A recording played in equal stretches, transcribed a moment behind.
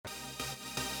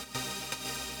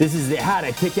This is the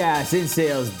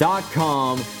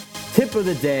howtokickassinsales.com tip of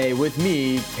the day with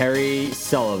me, Kerry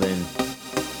Sullivan.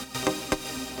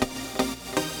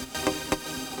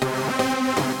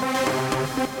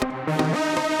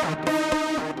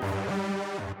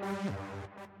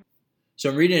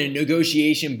 So I'm reading a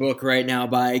negotiation book right now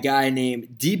by a guy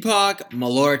named Deepak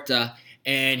Malhotra,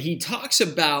 and he talks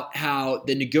about how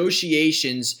the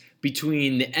negotiations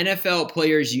between the NFL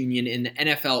Players Union and the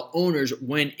NFL owners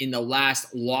went in the last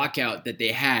lockout that they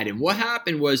had. And what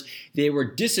happened was they were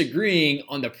disagreeing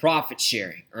on the profit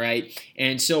sharing, right?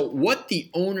 And so what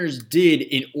the owners did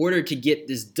in order to get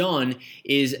this done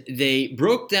is they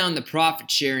broke down the profit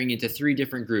sharing into three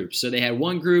different groups. So they had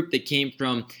one group that came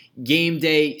from game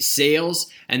day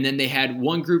sales, and then they had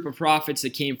one group of profits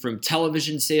that came from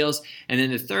television sales, and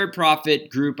then the third profit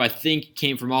group, I think,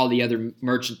 came from all the other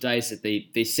merchandise that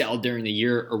they sell during the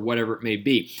year or whatever it may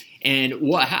be. And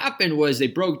what happened was they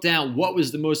broke down what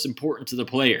was the most important to the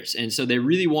players. And so they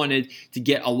really wanted to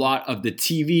get a lot of the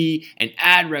TV and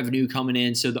ad revenue coming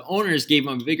in. So the owners gave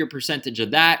them a bigger percentage of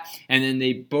that. And then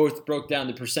they both broke down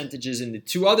the percentages in the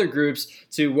two other groups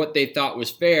to what they thought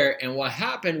was fair. And what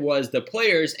happened was the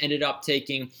players ended up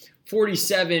taking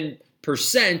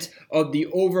 47% of the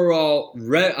overall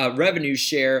revenue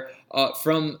share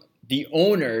from the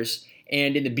owners.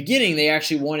 And in the beginning, they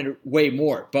actually wanted way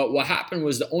more. But what happened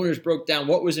was the owners broke down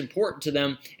what was important to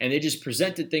them, and they just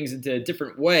presented things into a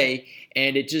different way,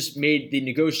 and it just made the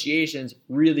negotiations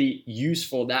really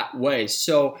useful that way.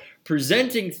 So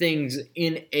presenting things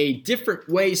in a different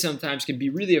way sometimes can be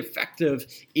really effective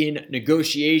in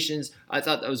negotiations. I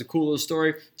thought that was a cool little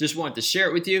story. Just wanted to share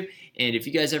it with you. And if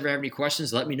you guys ever have any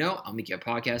questions, let me know. I'll make you a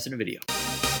podcast and a video.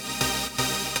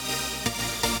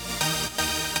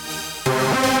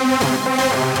 We'll be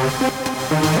right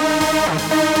back.